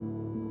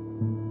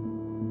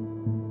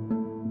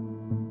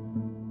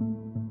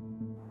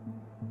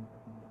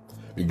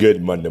Good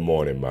Monday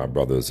morning, my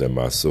brothers and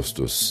my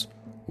sisters.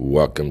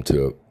 Welcome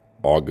to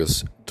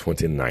August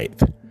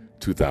 29th,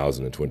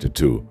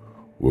 2022.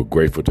 We're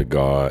grateful to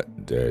God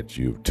that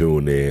you've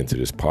tuned in to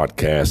this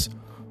podcast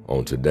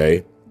on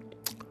today.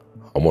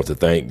 I want to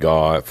thank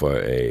God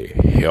for a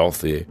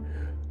healthy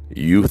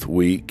youth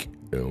week.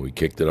 And we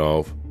kicked it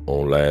off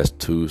on last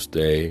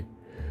Tuesday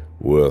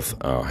with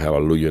our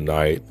Hallelujah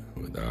Night,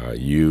 with our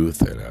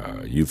youth, and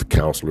our youth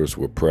counselors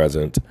were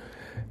present.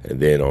 And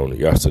then on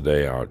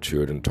yesterday, our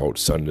children taught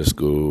Sunday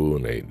school,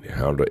 and they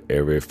handled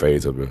every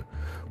phase of the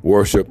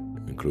worship,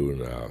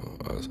 including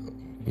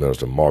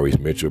Minister Maurice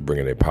Mitchell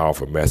bringing a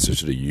powerful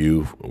message to the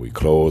youth. And we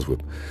close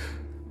with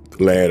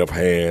laying of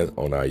hands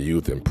on our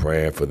youth and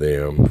praying for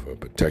them for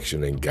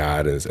protection and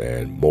guidance,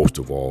 and most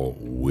of all,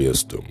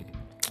 wisdom.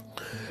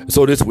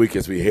 So this week,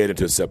 as we head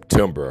into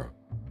September,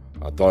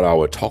 I thought I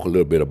would talk a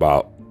little bit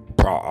about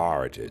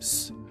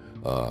priorities.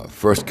 1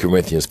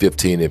 Corinthians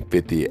 15 and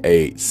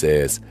 58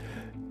 says,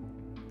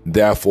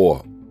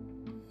 "Therefore,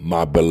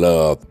 my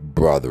beloved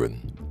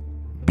brethren,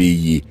 be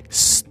ye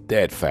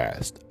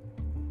steadfast,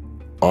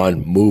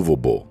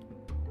 unmovable,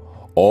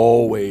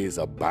 always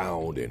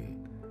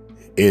abounding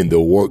in the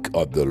work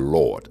of the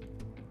Lord.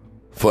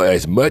 For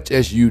as much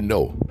as you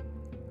know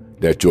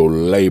that your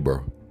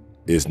labor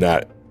is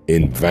not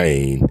in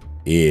vain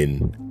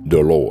in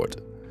the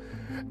Lord."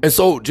 And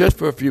so just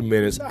for a few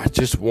minutes, I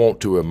just want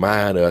to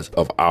remind us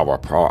of our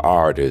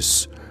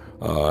priorities,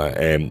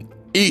 and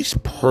each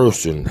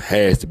person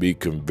has to be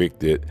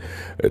convicted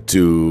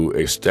to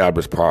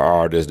establish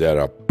priorities that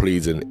are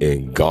pleasing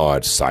in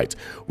God's sight.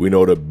 We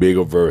know the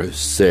bigger verse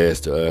says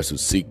to us to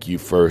seek ye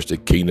first the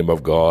kingdom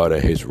of God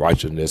and his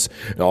righteousness,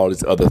 and all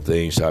these other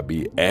things shall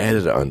be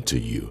added unto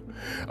you.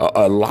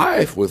 A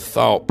life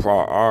without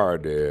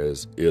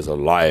priorities is a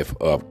life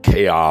of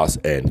chaos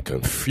and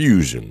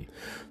confusion.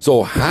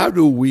 So how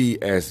do we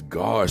as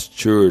God's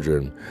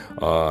children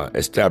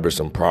establish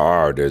some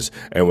priorities?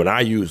 And when I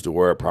use the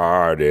word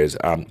priorities,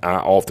 I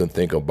often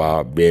think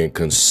about being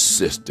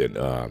consistent,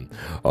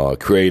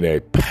 creating a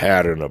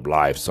pattern of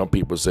life. Some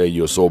people say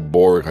you're so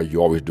boring because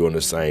you're always doing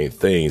the same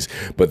things,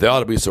 but there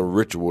ought to be some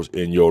rituals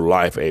in your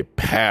life, a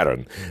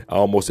pattern,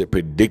 almost a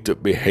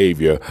predictive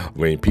behavior.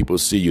 When people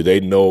see you,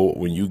 they know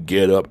when you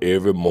get up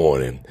every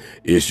morning,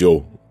 it's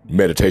your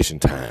meditation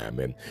time,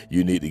 and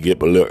you need to get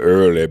up a little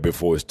early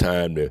before it's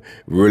time to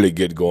really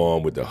get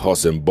going with the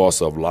hustle and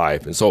bustle of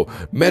life. And so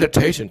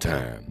meditation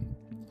time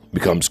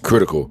becomes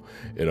critical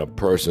in a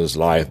person's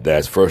life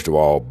that's, first of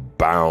all,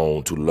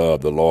 bound to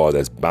love the Lord,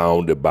 that's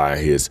bounded by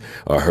his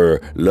or her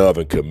love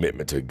and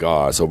commitment to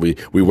God. So we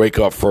wake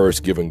up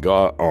first giving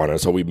God honor.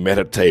 So we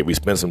meditate. We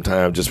spend some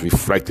time just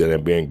reflecting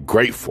and being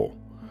grateful.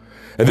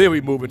 And then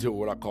we move into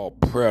what I call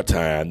prayer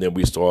time. Then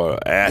we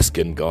start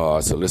asking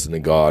God,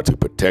 soliciting God to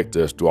protect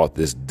us throughout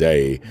this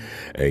day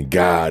and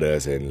guide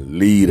us and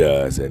lead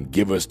us and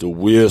give us the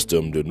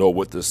wisdom to know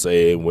what to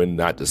say and when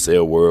not to say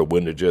a word,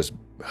 when to just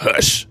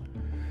hush.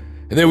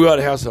 And then we ought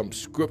to have some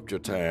scripture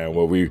time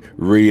where we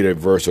read a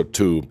verse or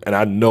two. And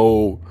I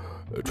know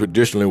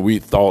traditionally we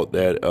thought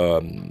that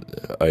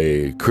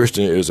a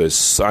Christian is a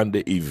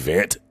Sunday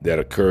event that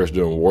occurs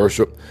during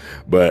worship.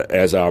 But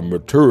as I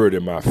matured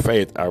in my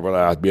faith, I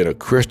realized being a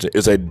Christian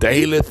is a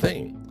daily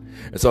thing.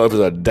 And so if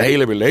it's a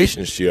daily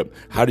relationship,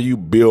 how do you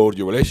build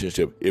your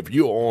relationship? If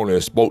you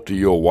only spoke to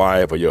your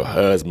wife or your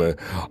husband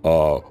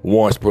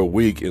once per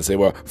week and say,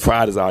 well,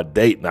 Friday's our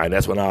date night,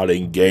 that's when I'll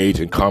engage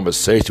in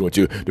conversation with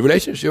you, the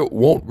relationship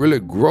won't really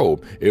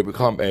grow. It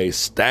becomes a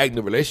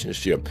stagnant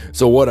relationship.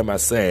 So what am I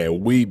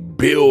saying? We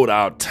build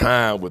our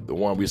time with the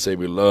one we say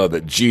we love,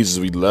 that Jesus,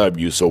 we love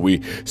you. So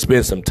we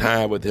spend some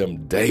time with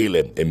him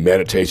daily in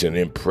meditation and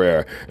in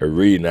prayer and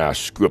reading our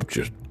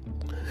scriptures.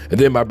 And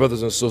then, my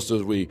brothers and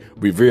sisters, we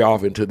veer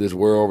off into this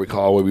world we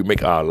call where we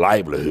make our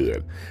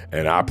livelihood.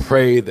 And I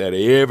pray that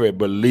every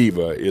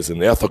believer is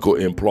an ethical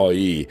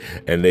employee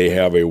and they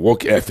have a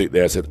work ethic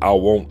that says, I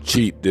won't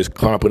cheat this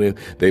company.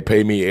 They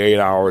pay me 8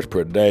 hours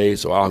per day,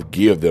 so I'll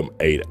give them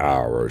 8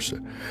 hours.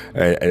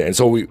 And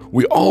so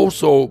we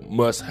also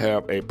must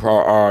have a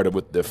priority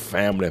with the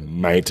family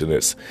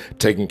maintenance,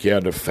 taking care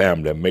of the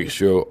family, make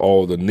sure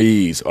all the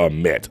needs are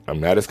met. I'm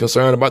not as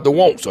concerned about the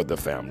wants of the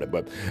family,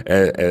 but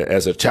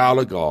as a child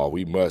of God,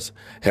 we must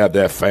have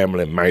that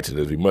family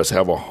maintenance. We must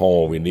have a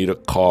home. We need a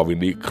car. We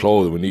need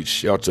clothing. We need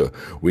shelter.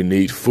 We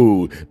need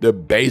food. The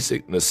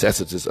basic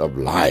necessities of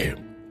life.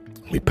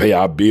 We pay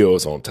our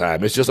bills on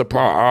time. It's just a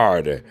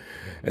priority.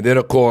 And then,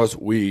 of course,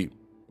 we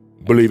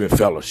believe in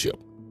fellowship.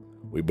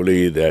 We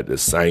believe that the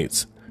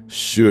saints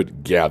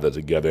should gather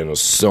together and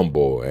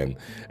assemble and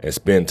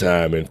spend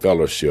time in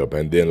fellowship.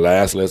 And then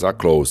lastly, as I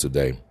close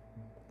today,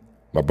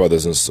 my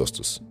brothers and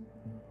sisters,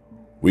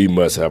 we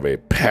must have a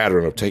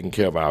pattern of taking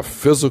care of our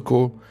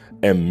physical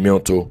and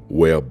mental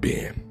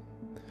well-being.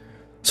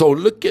 So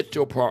look at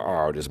your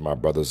priorities, my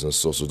brothers and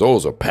sisters.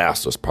 Those are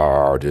pastor's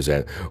priorities.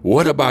 And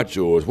what about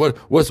yours?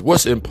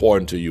 What's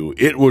important to you?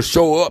 It will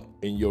show up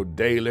in your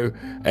daily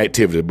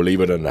activity,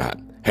 believe it or not.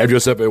 Have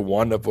yourself a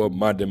wonderful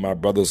Monday, my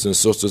brothers and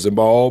sisters. And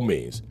by all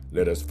means,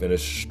 let us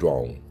finish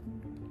strong.